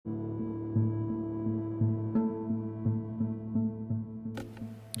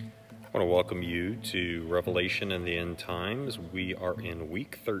want to welcome you to Revelation and the End Times. We are in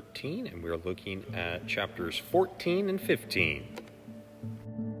week 13 and we're looking at chapters 14 and 15.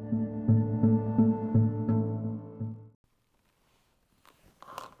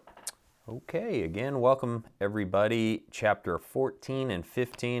 Okay, again, welcome everybody. Chapter 14 and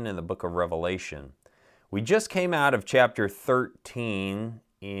 15 in the book of Revelation. We just came out of chapter 13.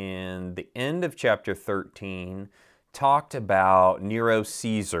 In the end of chapter 13, talked about Nero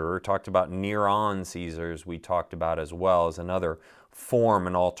Caesar, talked about Neron Caesars, we talked about as well as another form,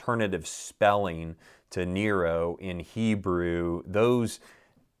 an alternative spelling to Nero in Hebrew.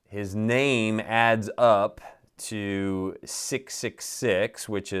 His name adds up to 666,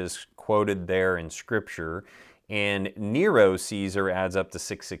 which is quoted there in Scripture, and Nero Caesar adds up to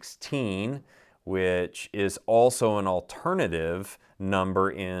 616, which is also an alternative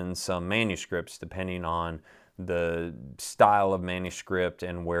number in some manuscripts, depending on the style of manuscript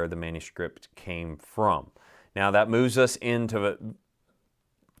and where the manuscript came from. Now that moves us into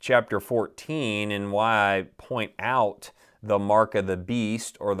chapter 14, and why I point out the mark of the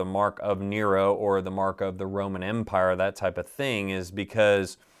beast or the mark of Nero or the mark of the Roman Empire, that type of thing, is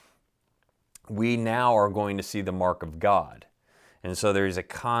because we now are going to see the mark of God. And so there's a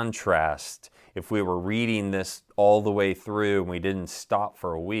contrast. If we were reading this all the way through and we didn't stop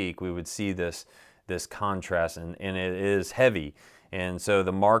for a week, we would see this contrast, and it is heavy. And so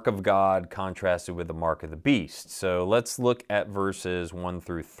the mark of God contrasted with the mark of the beast. So let's look at verses 1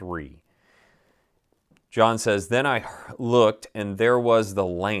 through 3. John says, "Then I looked, and there was the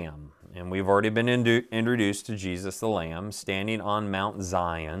Lamb." And we've already been introduced to Jesus the Lamb, standing on Mount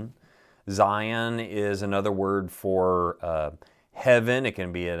Zion. Zion is another word for heaven. It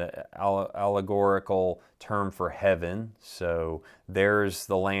can be an allegorical term for heaven. So there's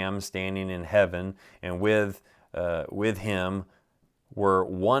the Lamb standing in heaven, and with him were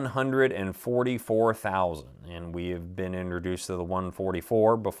 144,000. And we have been introduced to the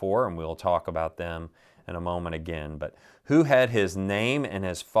 144 before, and we'll talk about them in a moment again. But who had his name and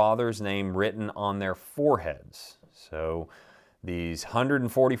his father's name written on their foreheads? So these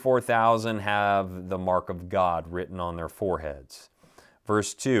 144,000 have the mark of God written on their foreheads.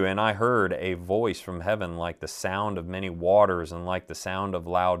 Verse 2, "And I heard a voice from heaven like the sound of many waters and like the sound of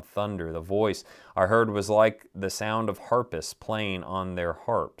loud thunder. The voice I heard was like the sound of harpists playing on their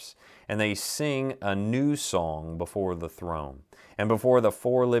harps. And they sing a new song before the throne. And before the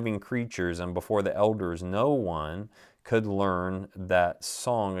four living creatures and before the elders, no one could learn that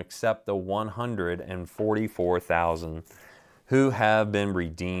song except the 144,000 who have been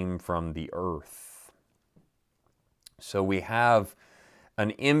redeemed from the earth." So we have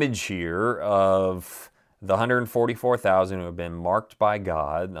an image here of the 144,000 who have been marked by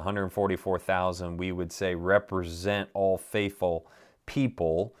God. The 144,000, we would say, represent all faithful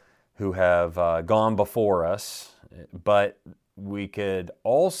people who have gone before us. But we could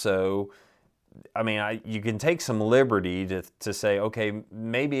also, you can take some liberty to say, okay,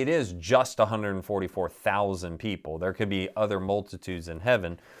 maybe it is just 144,000 people. There could be other multitudes in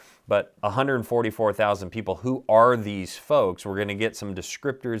heaven, but 144,000 people. Who are these folks? We're going to get some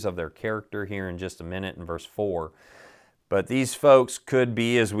descriptors of their character here in just a minute in verse 4. But these folks could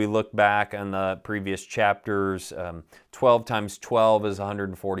be, as we look back on the previous chapters, 12 times 12 is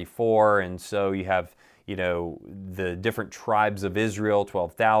 144, and so you have the different tribes of Israel,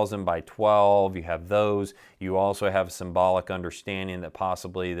 12,000 by 12, you have those. You also have symbolic understanding that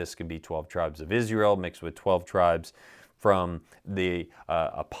possibly this could be 12 tribes of Israel mixed with 12 tribes from the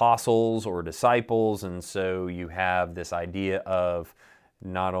apostles or disciples. And so you have this idea of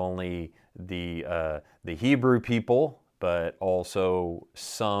not only the Hebrew people, but also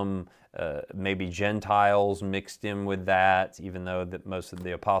some maybe Gentiles mixed in with that, even though that most of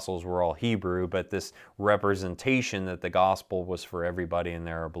the apostles were all Hebrew, but this representation that the gospel was for everybody, and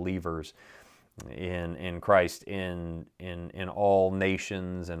there are believers in Christ in all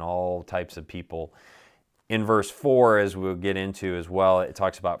nations and all types of people. In verse 4, as we'll get into as well, it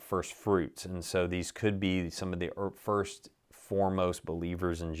talks about first fruits, and so these could be some of the first foremost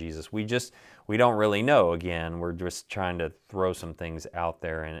believers in Jesus. We don't really know. Again, we're just trying to throw some things out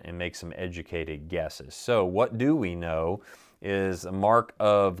there and make some educated guesses. So what do we know is a mark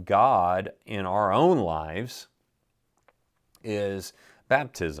of God in our own lives is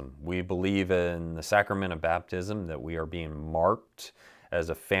baptism. We believe in the sacrament of baptism, that we are being marked as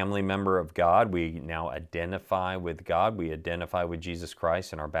a family member of God. We now identify with God. We identify with Jesus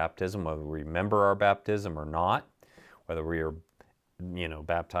Christ in our baptism, whether we remember our baptism or not, whether we are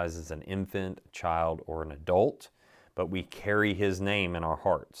baptized as an infant, a child, or an adult, but we carry his name in our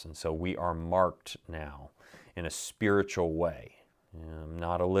hearts, and so we are marked now in a spiritual way.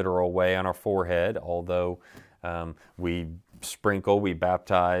 Not a literal way on our forehead, although we sprinkle, we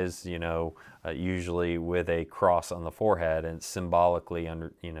baptize, usually with a cross on the forehead, and symbolically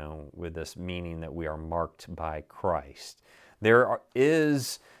with this meaning that we are marked by Christ. There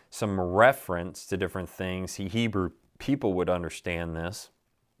is some reference to different things. Hebrew people would understand this,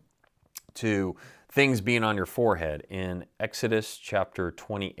 to things being on your forehead. In Exodus chapter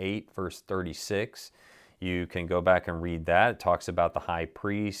 28, verse 36, you can go back and read that. It talks about the high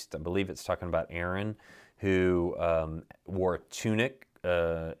priest. I believe it's talking about Aaron, who wore a tunic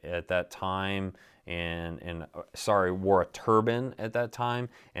at that time, wore a turban at that time.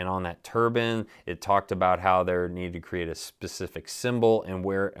 And on that turban, it talked about how there needed to create a specific symbol and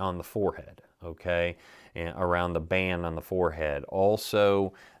wear it on the forehead, okay, and around the band on the forehead.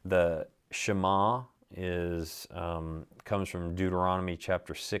 Also, the Shema comes from Deuteronomy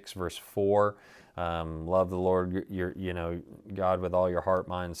chapter 6, verse 4. Love the Lord, God with all your heart,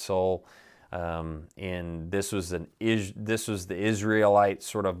 mind, soul. And this was the Israelite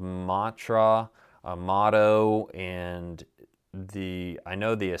sort of mantra, motto, and I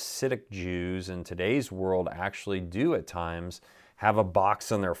know the Hasidic Jews in today's world actually do at times have a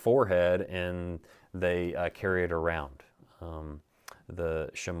box on their forehead, and they carry it around. The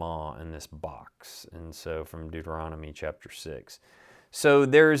Shema in this box, and so from Deuteronomy chapter 6. So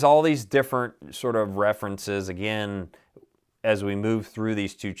there's all these different sort of references. Again, as we move through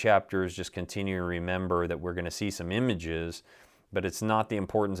these two chapters, just continue to remember that we're going to see some images, but it's not the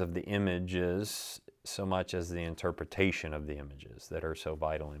importance of the images so much as the interpretation of the images that are so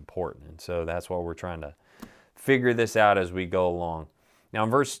vitally important. And so that's why we're trying to figure this out as we go along. Now in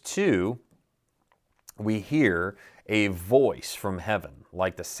verse 2, we hear a voice from heaven,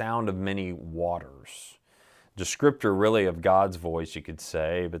 like the sound of many waters. Descriptor really of God's voice, you could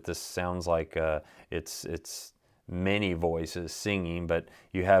say, but this sounds like it's many voices singing, but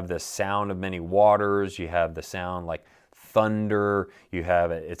you have the sound of many waters, you have the sound like thunder,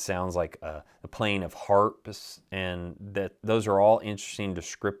 it sounds like the playing of harps, and those are all interesting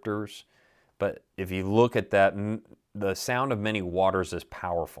descriptors. But if you look at that, the sound of many waters is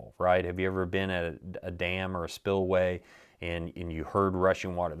powerful, right? Have you ever been at a dam or a spillway and you heard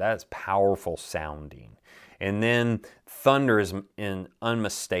rushing water? That's powerful sounding. And then thunder is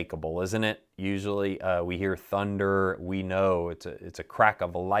unmistakable, isn't it? Usually we hear thunder, we know it's a crack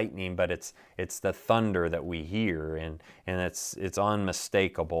of lightning, but it's the thunder that we hear, and it's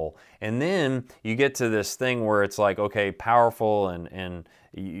unmistakable. And then you get to this thing where it's like, okay, powerful, and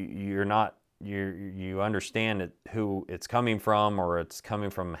you understand who it's coming from, or it's coming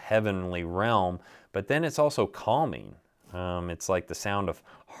from a heavenly realm, but then it's also calming. It's like the sound of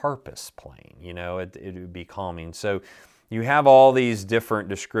harpists playing, it would be calming. So you have all these different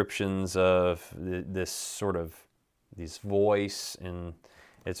descriptions of this voice, and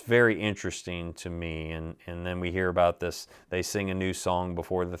it's very interesting to me. And then we hear about this, they sing a new song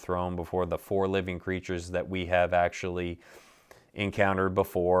before the throne, before the four living creatures that we have actually encountered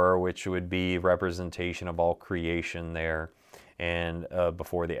before, which would be representation of all creation there, and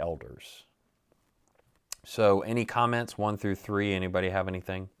before the elders. So any comments 1 through 3? Anybody have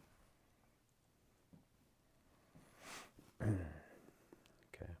anything?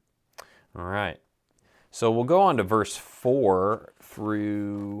 Okay. All right. So we'll go on to verse 4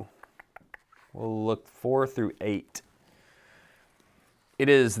 through, we'll look 4 through 8. It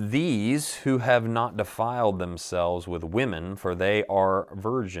is these who have not defiled themselves with women, for they are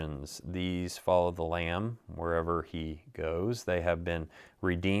virgins. These follow the Lamb wherever he goes. They have been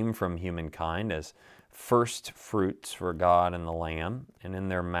redeemed from humankind as first fruits for God and the Lamb, and in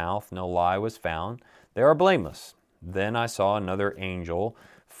their mouth no lie was found. They are blameless. Then I saw another angel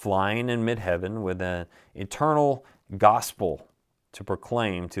flying in mid-heaven with an eternal gospel to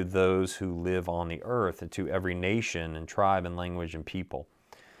proclaim to those who live on the earth, and to every nation and tribe and language and people.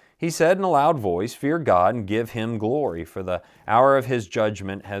 He said in a loud voice, "Fear God and give him glory, for the hour of his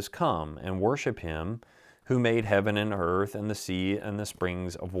judgment has come, and worship him who made heaven and earth and the sea and the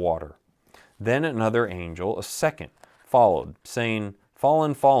springs of water." Then another angel, a second, followed, saying,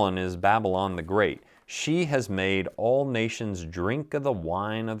 "Fallen, fallen is Babylon the Great. She has made all nations drink of the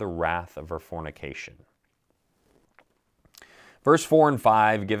wine of the wrath of her fornication." Verse 4 and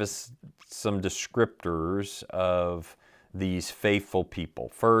 5 give us some descriptors of these faithful people.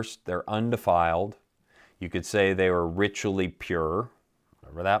 First, they're undefiled. You could say they were ritually pure,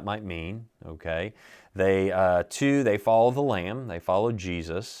 whatever that might mean, okay? Two, they follow the Lamb. They follow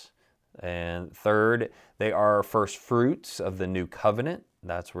Jesus. And third, they are first fruits of the new covenant.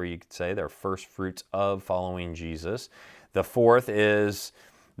 That's where you could say they're first fruits of following Jesus. The fourth is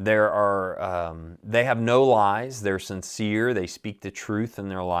They have no lies. They're sincere. They speak the truth in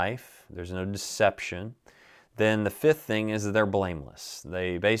their life. There's no deception. Then the fifth thing is that they're blameless.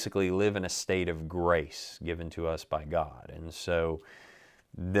 They basically live in a state of grace given to us by God. And so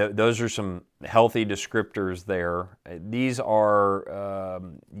those are some healthy descriptors there. These are,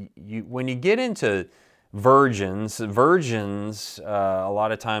 when you get into virgins, a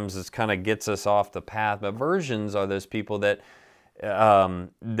lot of times this kind of gets us off the path, but virgins are those people that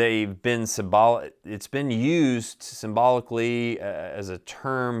they've been symbolic. It's been used symbolically as a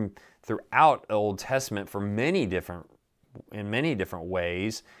term throughout the Old Testament in many different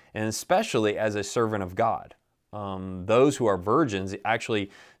ways, and especially as a servant of God. Those who are virgins, actually,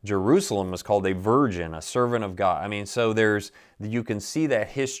 Jerusalem was called a virgin, a servant of God. I mean, so you can see that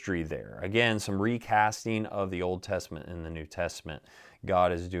history there. Again, some recasting of the Old Testament and the New Testament.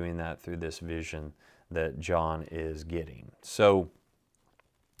 God is doing that through this vision that John is getting. So,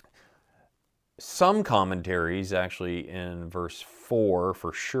 some commentaries actually in verse 4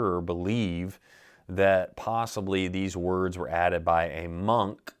 for sure believe that possibly these words were added by a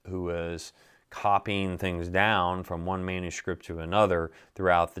monk who was copying things down from one manuscript to another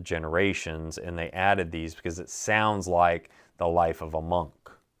throughout the generations, and they added these because it sounds like the life of a monk,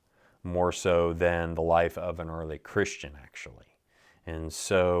 more so than the life of an early Christian, actually. And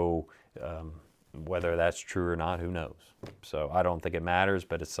so, whether that's true or not, who knows? So I don't think it matters,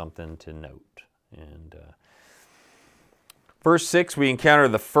 but it's something to note. And verse 6, we encounter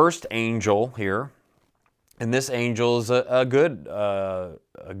the first angel here. And this angel is a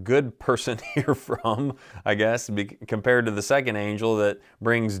good person to hear from, I guess, compared to the second angel that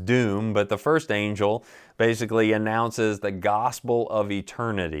brings doom. But the first angel basically announces the gospel of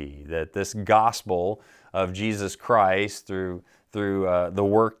eternity, that this gospel of Jesus Christ through the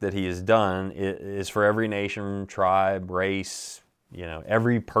work that he has done is for every nation, tribe, race,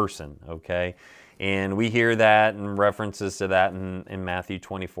 every person, okay? And we hear that and references to that in Matthew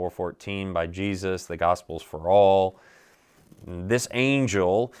 24:14 by Jesus, the gospel's for all. This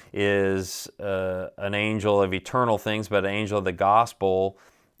angel is an angel of eternal things, but an angel of the gospel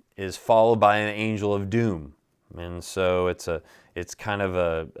is followed by an angel of doom. And so it's kind of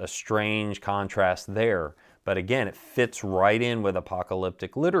a strange contrast there. But again, it fits right in with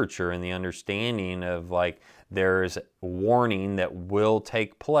apocalyptic literature and the understanding of there's warning that will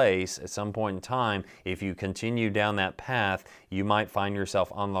take place at some point in time. If you continue down that path, you might find yourself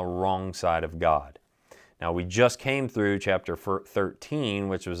on the wrong side of God. Now, we just came through chapter 13,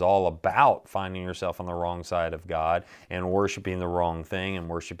 which was all about finding yourself on the wrong side of God and worshiping the wrong thing and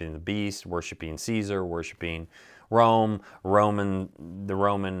worshiping the beast, worshiping Caesar, worshiping Rome, the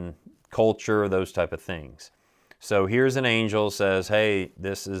Roman culture, those type of things. So here's an angel says, hey,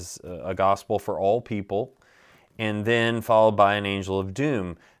 this is a gospel for all people, and then followed by an angel of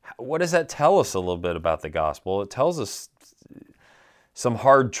doom. What does that tell us a little bit about the gospel? It tells us some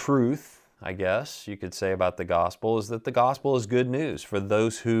hard truth, I guess you could say, about the gospel, is that the gospel is good news for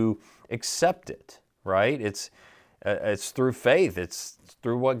those who accept it, right? It's through faith. It's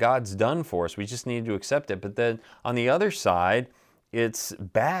through what God's done for us. We just need to accept it. But then on the other side, it's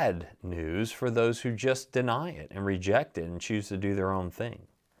bad news for those who just deny it and reject it and choose to do their own thing.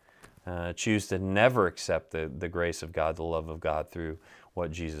 Choose to never accept the grace of God, the love of God through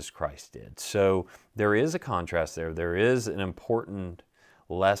what Jesus Christ did. So there is a contrast there. There is an important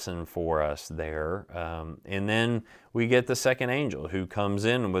lesson for us there. And then we get the second angel who comes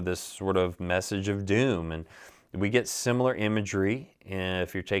in with this sort of message of doom. And we get similar imagery,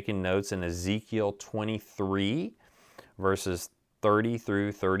 if you're taking notes, in Ezekiel 23, verses 30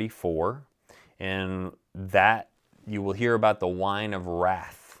 through 34. And that you will hear about the wine of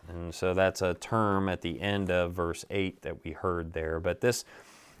wrath. And so that's a term at the end of verse 8 that we heard there. But this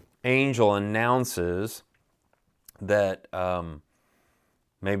angel announces that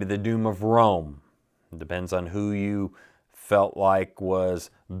maybe the doom of Rome. It depends on who you felt like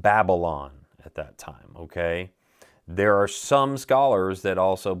was Babylon at that time, okay? There are some scholars that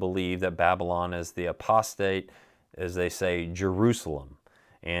also believe that Babylon is the apostate, as they say, Jerusalem.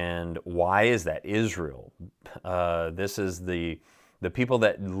 And why is that? Israel. This is the people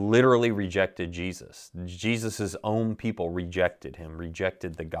that literally rejected Jesus. Jesus' own people rejected him,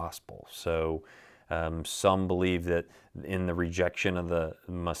 rejected the gospel. So some believe that in the rejection of the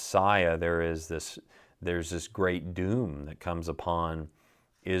Messiah, there's this great doom that comes upon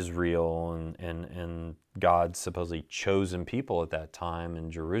Israel and God's supposedly chosen people at that time,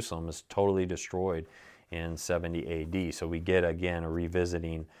 and Jerusalem is totally destroyed in 70 AD. So we get, again, a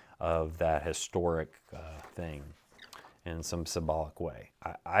revisiting of that historic thing in some symbolic way.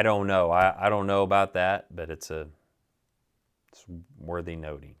 I don't know. I don't know about that, but it's It's worthy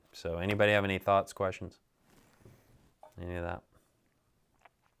noting. So anybody have any thoughts, questions? Any of that?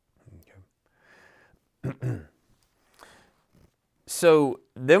 Okay. So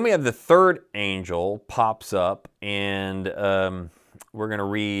then we have the third angel pops up, and we're going to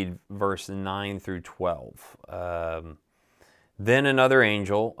read verse 9 through 12. Then another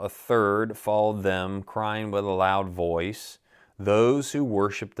angel, a third, followed them, crying with a loud voice, "Those who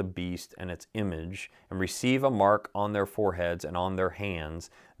worship the beast and its image, and receive a mark on their foreheads and on their hands,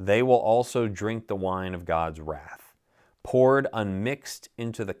 they will also drink the wine of God's wrath, poured unmixed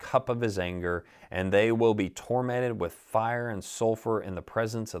into the cup of his anger, and they will be tormented with fire and sulfur in the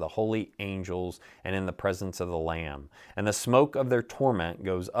presence of the holy angels and in the presence of the Lamb. And the smoke of their torment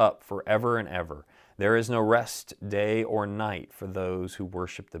goes up forever and ever. There is no rest day or night for those who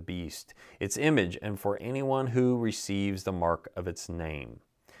worship the beast, its image, and for anyone who receives the mark of its name."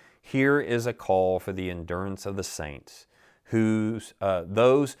 Here is a call for the endurance of the saints,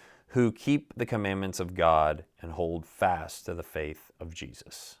 those who keep the commandments of God and hold fast to the faith of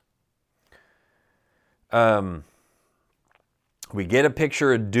Jesus. We get a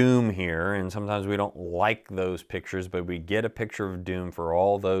picture of doom here, and sometimes we don't like those pictures, but we get a picture of doom for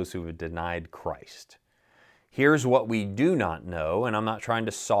all those who have denied Christ. Here's what we do not know, and I'm not trying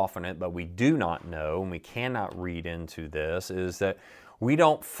to soften it, but we do not know, and we cannot read into this, is that we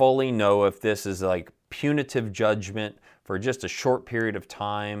don't fully know if this is like punitive judgment for just a short period of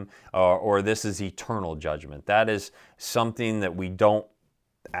time, or this is eternal judgment. That is something that we don't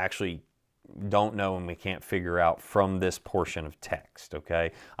know and we can't figure out from this portion of text,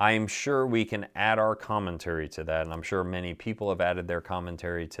 okay? I am sure we can add our commentary to that, and I'm sure many people have added their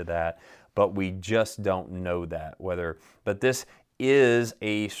commentary to that, but we just don't know that. But this is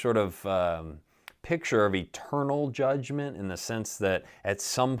a sort of picture of eternal judgment, in the sense that at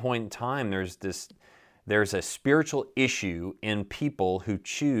some point in time there's a spiritual issue in people who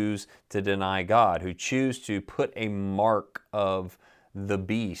choose to deny God, who choose to put a mark of the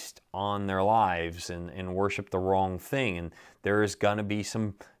beast on their lives and worship the wrong thing, and there is going to be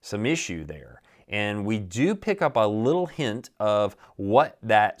some issue there. And we do pick up a little hint of what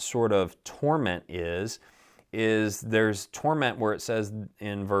that sort of torment is there's torment where it says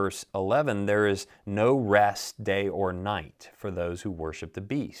in verse 11, there is no rest day or night for those who worship the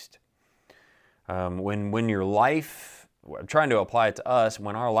beast. When your life, I'm trying to apply it to us,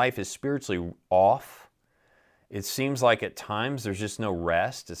 when our life is spiritually off, it seems like at times there's just no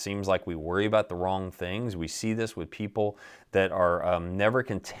rest. It seems like we worry about the wrong things. We see this with people that are never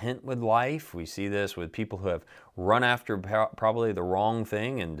content with life. We see this with people who have run after probably the wrong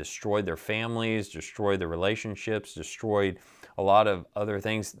thing and destroyed their families, destroyed their relationships, destroyed a lot of other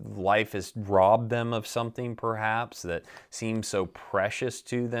things. Life has robbed them of something perhaps that seems so precious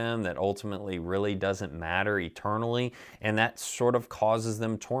to them that ultimately really doesn't matter eternally, and that sort of causes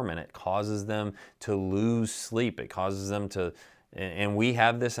them torment. It causes them to lose sleep. It causes them to, and we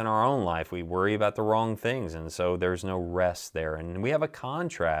have this in our own life. We worry about the wrong things, and so there's no rest there. And we have a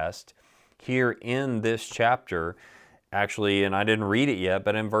contrast here in this chapter, actually, and I didn't read it yet,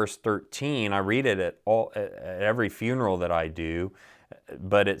 but in verse 13, I read it at every funeral that I do,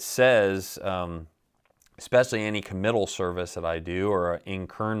 but it says, especially any committal service that I do, or an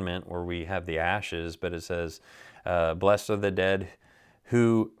interment where we have the ashes, but it says, "Blessed are the dead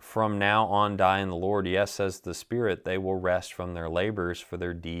who from now on die in the Lord. Yes, says the Spirit, they will rest from their labors, for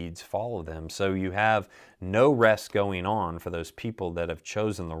their deeds follow them." So you have no rest going on for those people that have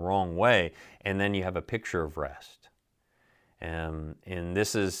chosen the wrong way, and then you have a picture of rest. And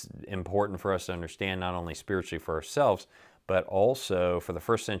this is important for us to understand, not only spiritually for ourselves, but also for the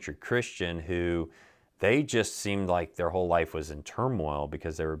first century Christian, who they just seemed like their whole life was in turmoil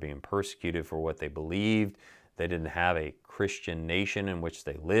because they were being persecuted for what they believed. They didn't have a Christian nation in which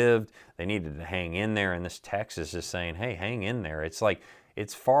they lived. They needed to hang in there, and this text is just saying, hey, hang in there. It's like,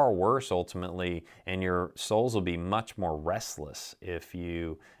 it's far worse ultimately, and your souls will be much more restless if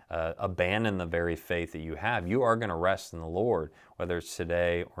you abandon the very faith that you have. You are going to rest in the Lord, whether it's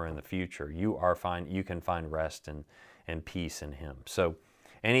today or in the future. You can find rest and peace in Him. So,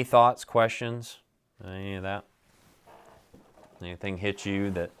 any thoughts, questions, any of that? Anything hit you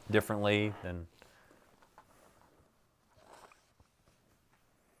that differently than?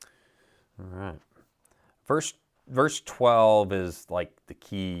 All right. Verse 12 is like the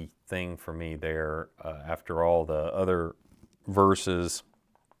key thing for me there. After all the other verses,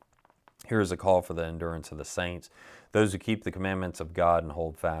 here's a call for the endurance of the saints, those who keep the commandments of God and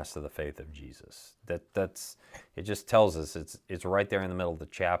hold fast to the faith of Jesus. That's it. Just tells us it's right there in the middle of the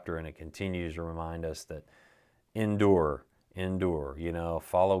chapter, and it continues to remind us that endure.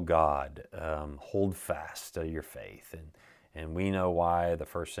 Follow God, hold fast to your faith, And we know why the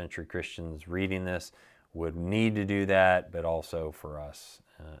first century Christians reading this would need to do that, but also for us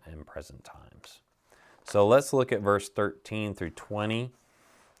in present times. So let's look at verse 13 through 20,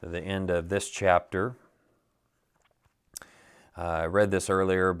 the end of this chapter. I read this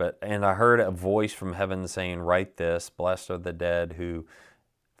earlier, and I heard a voice from heaven saying, "Write this, blessed are the dead who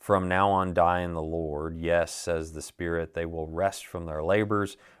from now on die in the Lord. Yes, says the Spirit, they will rest from their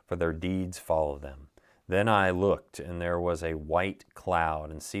labors, for their deeds follow them." Then I looked, and there was a white cloud,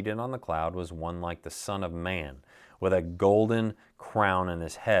 and seated on the cloud was one like the Son of Man, with a golden crown in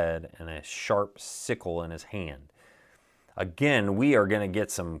his head and a sharp sickle in his hand. Again, we are going to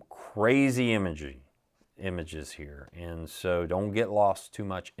get some crazy images here, and so don't get lost too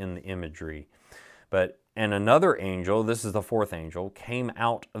much in the imagery. And another angel, this is the fourth angel, came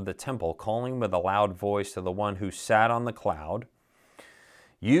out of the temple, calling with a loud voice to the one who sat on the cloud,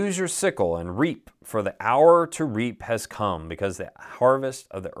 "Use your sickle and reap, for the hour to reap has come, because the harvest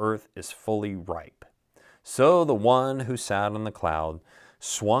of the earth is fully ripe." So the one who sat on the cloud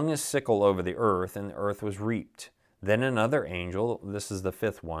swung his sickle over the earth, and the earth was reaped. Then another angel, this is the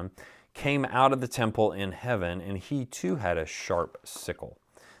fifth one, came out of the temple in heaven, and he too had a sharp sickle.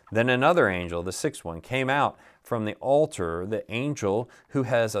 Then another angel, the sixth one, came out from the altar, the angel who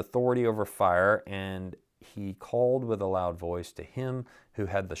has authority over fire, and he called with a loud voice to him who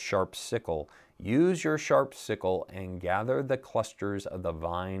had the sharp sickle, "Use your sharp sickle and gather the clusters of the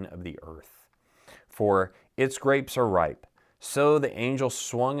vine of the earth, for its grapes are ripe." So the angel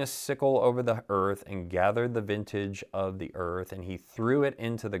swung his sickle over the earth and gathered the vintage of the earth, and he threw it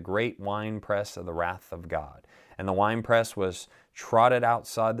into the great winepress of the wrath of God. And the winepress was trotted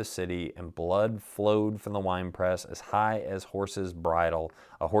outside the city, and blood flowed from the winepress as high as a horse's bridle,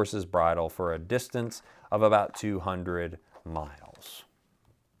 for a distance of about 200 miles.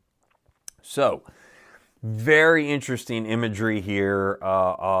 So, very interesting imagery here,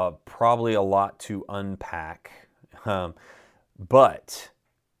 probably a lot to unpack. But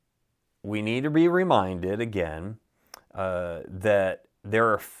we need to be reminded again that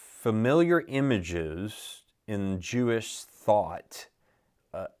there are familiar images in Jewish thought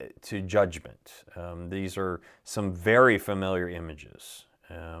to judgment. These are some very familiar images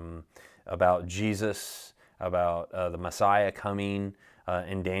about Jesus, about the Messiah coming.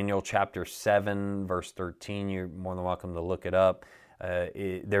 In Daniel chapter 7, verse 13, you're more than welcome to look it up.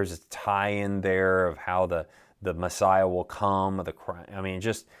 There's a tie-in there of how the Messiah will come.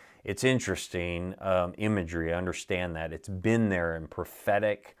 It's interesting imagery. I understand that. It's been there in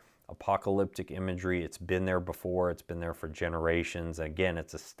prophetic, apocalyptic imagery. It's been there before. It's been there for generations. Again,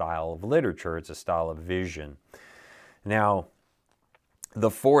 it's a style of literature. It's a style of vision. Now, the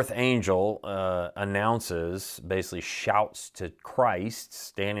fourth angel basically shouts to Christ,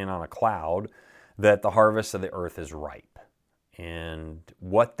 standing on a cloud, that the harvest of the earth is ripe. And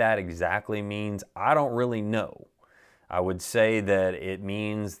what that exactly means, I don't really know. I would say that it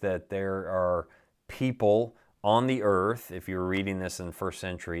means that there are people on the earth, if you're reading this in the first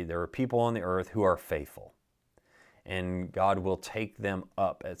century, there are people on the earth who are faithful. And God will take them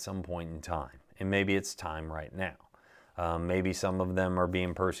up at some point in time. And maybe it's time right now. Maybe some of them are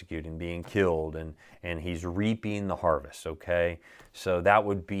being persecuted, being killed, and he's reaping the harvest, okay? So that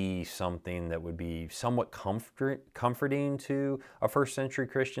would be something that would be somewhat comforting to a first century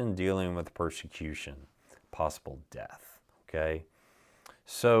Christian dealing with persecution, possible death, okay?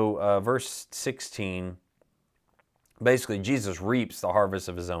 So verse 16, basically Jesus reaps the harvest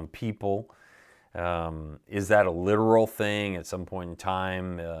of his own people. Is that a literal thing at some point in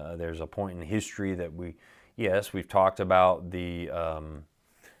time? There's a point in history that we've talked about the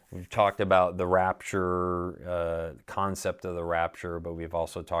rapture, concept of the rapture, but we've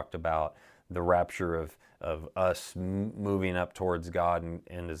also talked about the rapture of us moving up towards God,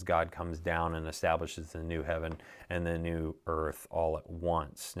 and as God comes down and establishes the new heaven and the new earth all at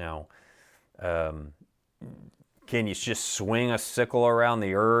once. Now, can you just swing a sickle around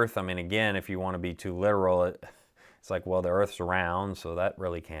the earth? I mean, again, if you want to be too literal, it's like, well, the earth's round, so that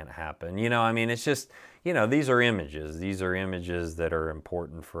really can't happen. It's just, these are images. These are images that are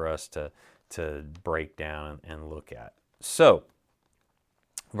important for us to break down and look at. So,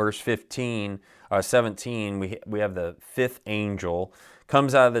 verse 17, we have the fifth angel,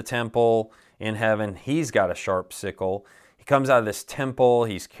 comes out of the temple in heaven. He's got a sharp sickle. He comes out of this temple.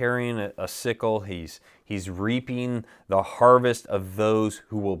 He's carrying a sickle. He's reaping the harvest of those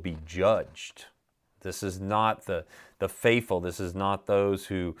who will be judged. This is not the faithful. This is not those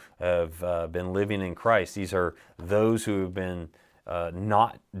who have been living in Christ. These are those who have been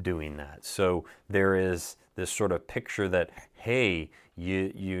not doing that. So there is this sort of picture that hey,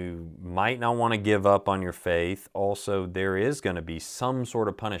 you might not want to give up on your faith. Also, there is going to be some sort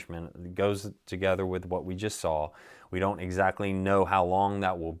of punishment. It goes together with what we just saw. We don't exactly know how long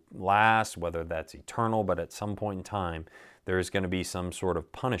that will last, whether that's eternal, but at some point in time, there is going to be some sort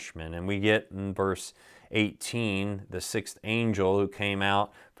of punishment. And we get in verse 18, the sixth angel who came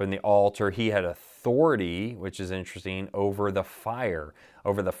out from the altar, he had authority, which is interesting, over the fire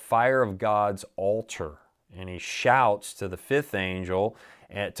of God's altar. And he shouts to the fifth angel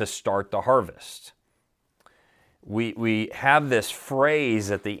to start the harvest. We have this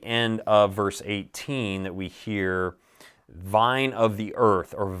phrase at the end of verse 18 that we hear, vine of the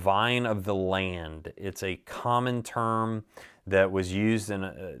earth or vine of the land. It's a common term that was used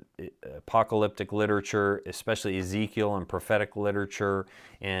in apocalyptic literature, especially Ezekiel and prophetic literature.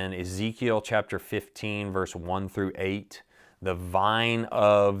 In Ezekiel chapter 15, verse 1 through 8, the vine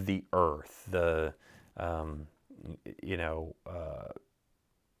of the earth,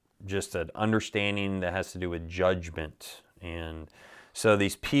 just an understanding that has to do with judgment. And so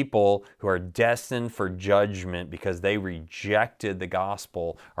these people who are destined for judgment because they rejected the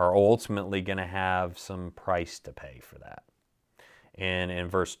gospel are ultimately going to have some price to pay for that. And in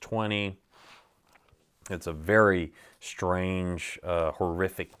verse 20, it's a very strange,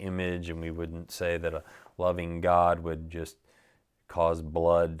 horrific image, and we wouldn't say that a loving God would just cause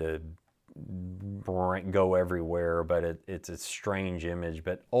blood to go everywhere, but it's a strange image.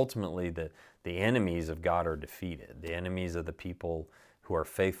 But ultimately, the enemies of God are defeated. The enemies of the people who are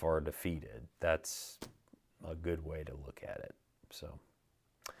faithful are defeated. That's a good way to look at it. So,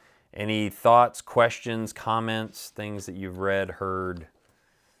 any thoughts, questions, comments, things that you've read, heard?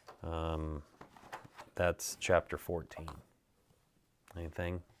 That's chapter 14.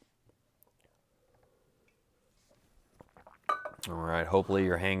 Anything? All right, hopefully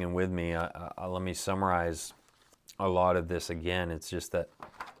you're hanging with me. Let me summarize a lot of this again. It's just that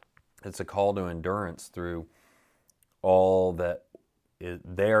it's a call to endurance through all that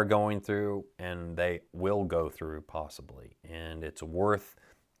they are going through and they will go through possibly. And it's worth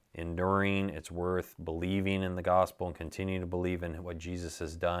enduring. It's worth believing in the gospel and continuing to believe in what Jesus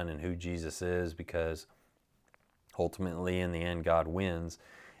has done and who Jesus is, because ultimately in the end God wins,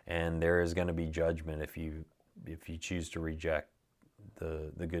 and there is going to be judgment if you choose to reject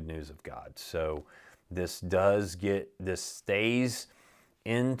the good news of God. So this stays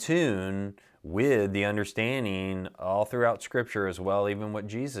in tune with the understanding all throughout Scripture as well, even what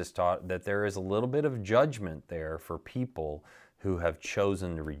Jesus taught, that there is a little bit of judgment there for people who have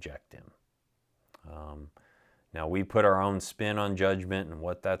chosen to reject Him. Now we put our own spin on judgment and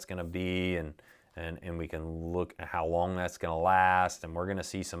what that's going to be, and we can look at how long that's going to last, and we're going to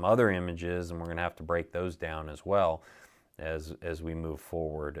see some other images, and we're going to have to break those down as well as we move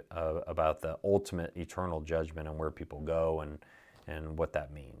forward about the ultimate eternal judgment and where people go and what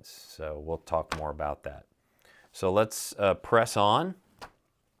that means. So we'll talk more about that. So let's press on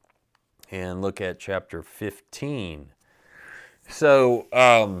and look at chapter 15. So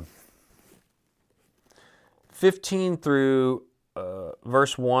 15 through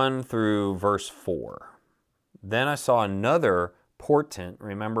verse 1 through verse 4. Then I saw another portent.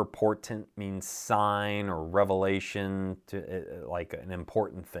 Remember, portent means sign or revelation, like an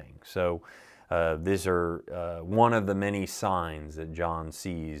important thing. So these are one of the many signs that John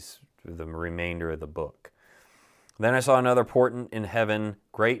sees through the remainder of the book. Then I saw another portent in heaven,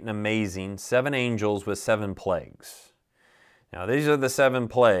 great and amazing, 7 angels with 7 plagues. Now these are the 7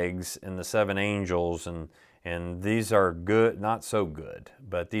 plagues and the 7 angels, and these are good, not so good,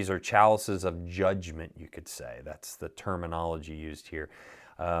 but these are chalices of judgment, you could say. That's the terminology used here.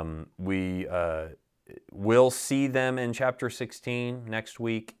 We will see them in chapter 16 next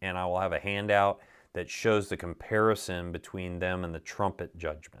week, and I will have a handout that shows the comparison between them and the trumpet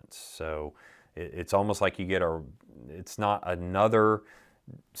judgments. So it's almost like you get it's not another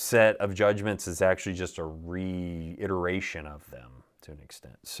set of judgments, it's actually just a reiteration of them to an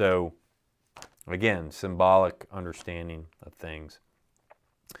extent. So again, symbolic understanding of things,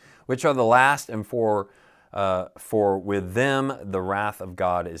 which are the last, and for with them the wrath of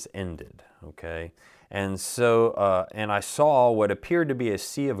God is ended. Okay, and so and I saw what appeared to be a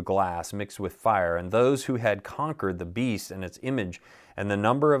sea of glass mixed with fire, and those who had conquered the beast and its image and the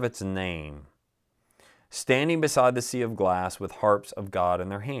number of its name, standing beside the sea of glass with harps of God in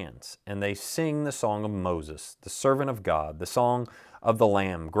their hands, and they sing the song of Moses, the servant of God, the song of the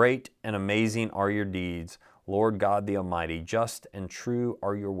Lamb. Great and amazing are your deeds, Lord God the Almighty. Just and true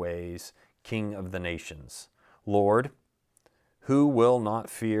are your ways, King of the nations. Lord, who will not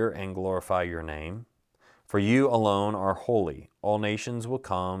fear and glorify your name? For you alone are holy. All nations will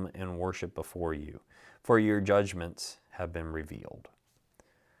come and worship before you, for your judgments have been revealed.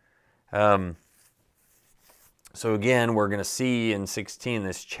 So again, we're going to see in 16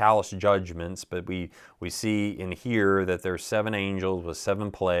 this chalice judgments, but we see in here that there's 7 angels with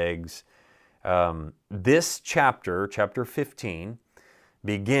 7 plagues. This chapter, chapter 15,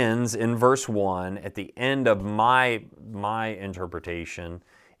 begins in verse 1. At the end of my interpretation,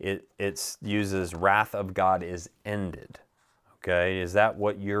 it uses wrath of God is ended. Okay, is that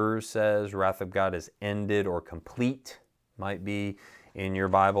what yours says? Wrath of God is ended or complete? Might be in your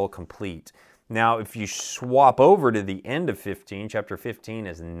Bible, complete. Now, if you swap over to the end of 15, chapter 15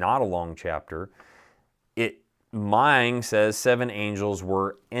 is not a long chapter. Mine says 7 angels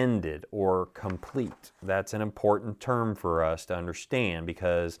were ended or complete. That's an important term for us to understand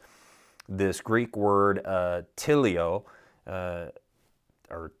because this Greek word telio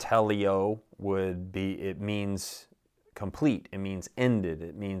or telio it means complete. It means ended.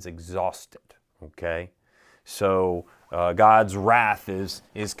 It means exhausted. Okay, so God's wrath is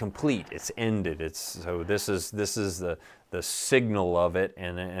complete. It's ended. So this is the signal of it,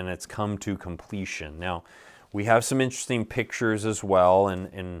 and it's come to completion. Now, we have some interesting pictures as well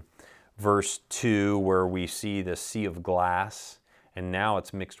in verse 2 where we see the sea of glass, and now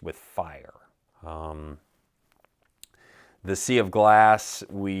it's mixed with fire. The sea of glass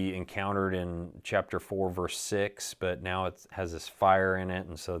we encountered in chapter 4, verse 6, but now it has this fire in it,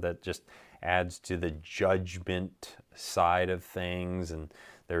 and so that just adds to the judgment side of things, and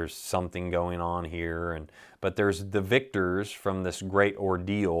there's something going on here. But there's the victors from this great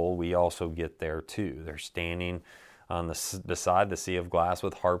ordeal we also get there too. They're standing on beside the sea of glass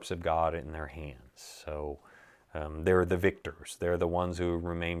with harps of God in their hands. So they're the victors. They're the ones who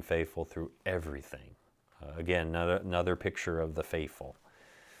remain faithful through everything. Again, another picture of the faithful.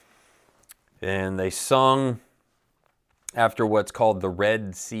 And they sung after what's called the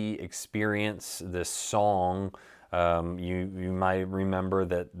Red Sea experience, this song. You might remember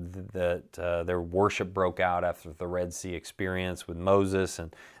that their worship broke out after the Red Sea experience with Moses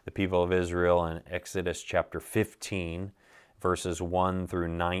and the people of Israel in Exodus chapter 15, verses 1 through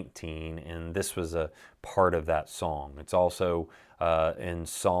 19, and this was a part of that song. It's also in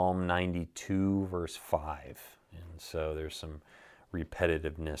Psalm 92, verse 5, and so there's some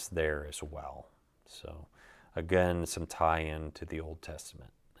repetitiveness there as well. So again, some tie-in to the Old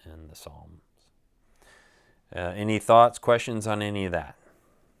Testament and the Psalms. Any thoughts, questions on any of that?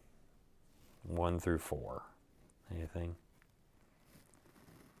 1 through 4. Anything?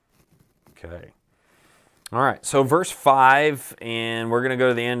 Okay. All right, so verse 5, and we're going to go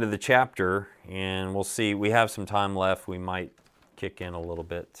to the end of the chapter, and we'll see. We have some time left. We might kick in a little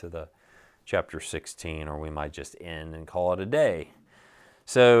bit to the chapter 16, or we might just end and call it a day.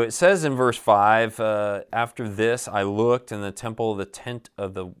 So it says in verse 5, after this I looked, and the temple, the tent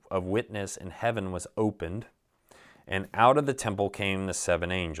of witness in heaven was opened, and out of the temple came the 7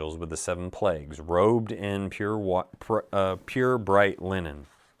 angels with the 7 plagues, robed in pure bright linen,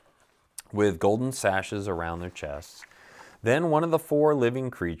 with golden sashes around their chests. Then one of the 4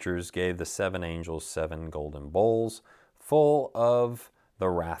 living creatures gave the 7 angels 7 golden bowls, full of the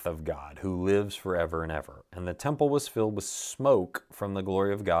wrath of God, who lives forever and ever. And the temple was filled with smoke from the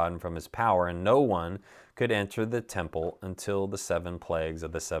glory of God and from his power, and no one could enter the temple until the 7 plagues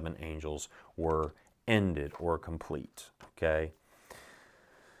of the 7 angels were ended or complete. Okay.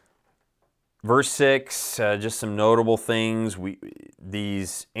 Verse 6, just some notable things.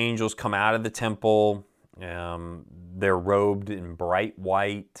 These angels come out of the temple. They're robed in bright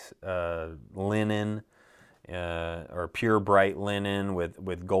white linen, or pure bright linen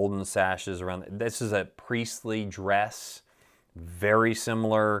with golden sashes around. This is a priestly dress, very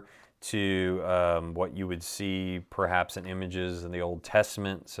similar to what you would see perhaps in images in the Old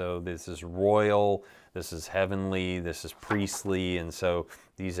Testament. So this is royal, this is heavenly, this is priestly, and so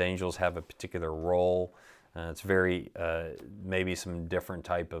these angels have a particular role. It's very, maybe some different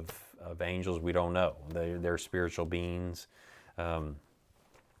type of angels, we don't know. They're spiritual beings. And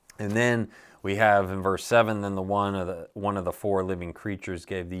then we have in verse 7, then one of the 4 living creatures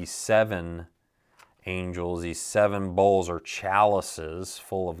gave these 7 angels these 7 bowls or chalices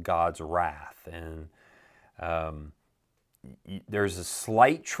full of God's wrath. And there's a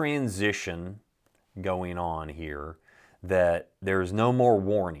slight transition going on here, that there's no more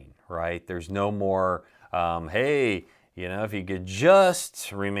warning, right? There's no more, hey, if you could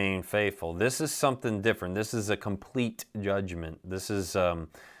just remain faithful. This is something different. This is a complete judgment. This is,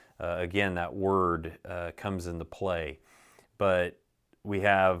 again, that word comes into play. But we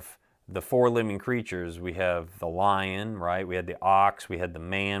have the 4 living creatures. We have the lion, right? We had the ox, we had the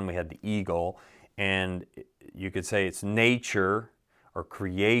man, we had the eagle. And you could say it's nature, or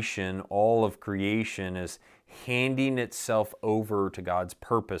creation, all of creation is handing itself over to God's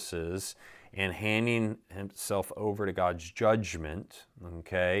purposes and handing itself over to God's judgment,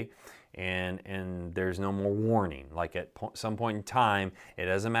 okay? And there's no more warning. Like at some point in time, it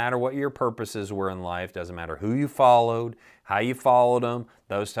doesn't matter what your purposes were in life, doesn't matter who you followed, how you followed them,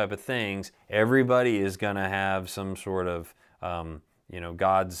 those type of things. Everybody is going to have some sort of,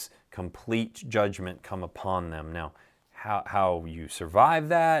 God's complete judgment come upon them. Now, how you survive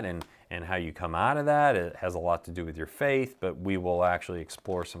that and how you come out of that, it has a lot to do with your faith, but we will actually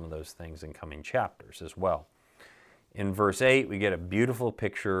explore some of those things in coming chapters as well. In verse 8, we get a beautiful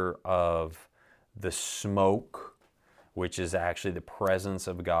picture of the smoke, which is actually the presence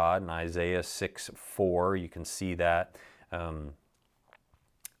of God. In Isaiah 6:4, you can see that.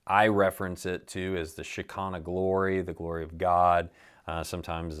 I reference it to as the Shekinah glory, the glory of God.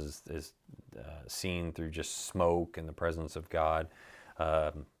 Sometimes is seen through just smoke and the presence of God,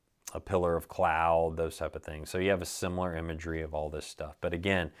 a pillar of cloud, those type of things. So you have a similar imagery of all this stuff. But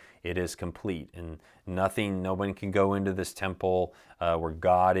again, it is complete, and no one can go into this temple where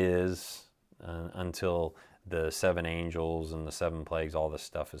God is until the 7 angels and the 7 plagues, all this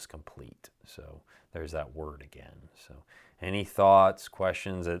stuff is complete. So there's that word again. So any thoughts,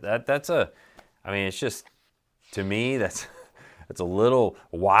 questions? It's just, to me, that's a little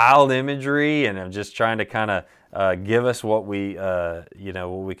wild imagery, and I'm just trying to kind of give us what we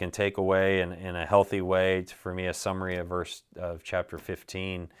can take away in a healthy way. For me, a summary of chapter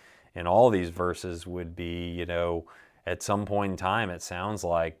 15 and all these verses would be, at some point in time, it sounds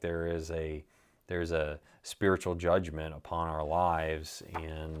like there's a spiritual judgment upon our lives,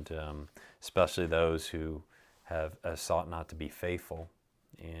 and especially those who have sought not to be faithful,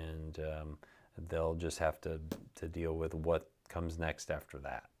 and they'll just have to deal with what comes next after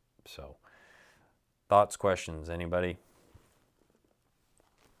that. So, thoughts, questions, anybody?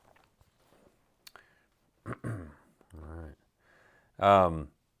 All right.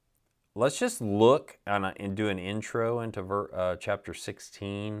 Let's just look and do an intro into chapter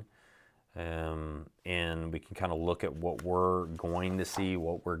 16, and we can kind of look at what we're going to see,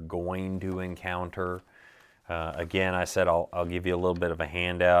 what we're going to encounter. Again, I said I'll give you a little bit of a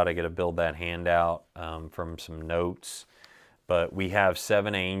handout. I got to build that handout from some notes. But we have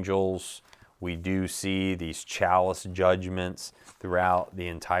 7 angels. We do see these chalice judgments throughout the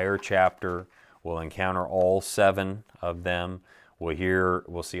entire chapter. We'll encounter all 7 of them.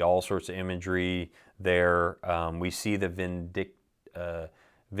 We'll see all sorts of imagery there. We see the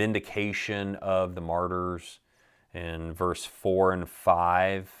vindication of the martyrs in verse 4 and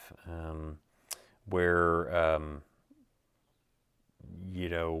 5, where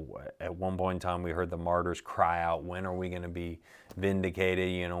at one point in time we heard the martyrs cry out, when are we going to be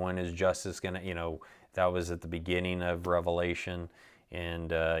vindicated? When is justice going to, that was at the beginning of Revelation.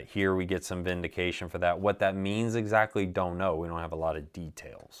 And here we get some vindication for that. What that means exactly, don't know. We don't have a lot of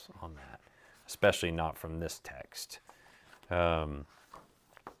details on that, especially not from this text. We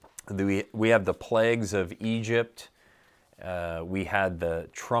have the plagues of Egypt. We had the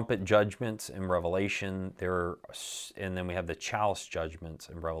trumpet judgments in Revelation. And then we have the chalice judgments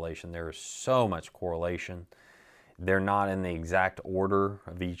in Revelation. There is so much correlation. They're not in the exact order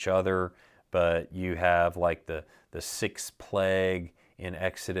of each other, but you have like the 6th plague in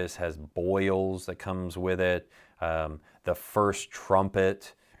Exodus has boils that comes with it. The first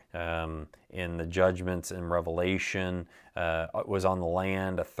trumpet in the judgments in Revelation was on the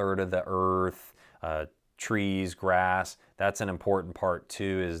land, 1/3 of the earth, trees, grass. That's an important part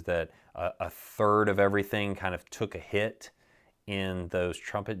too, is that a 1/3 of everything kind of took a hit in those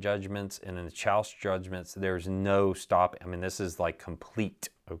trumpet judgments, and in the chalice judgments, there's no stop. This is like complete,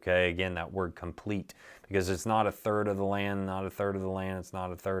 okay? Again, that word complete, because it's not 1/3 of the land, not 1/3 of the land, it's not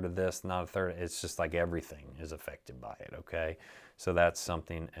 1/3 of this, not 1/3. It's just like everything is affected by it, okay? So that's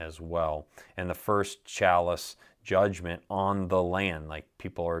something as well. And the first chalice judgment on the land, like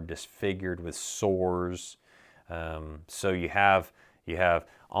people are disfigured with sores. So you have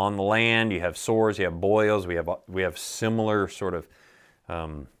on the land, you have sores, you have boils. We have similar sort of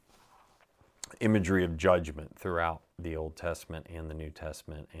imagery of judgment throughout the Old Testament and the New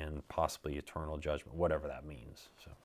Testament, and possibly eternal judgment, whatever that means. So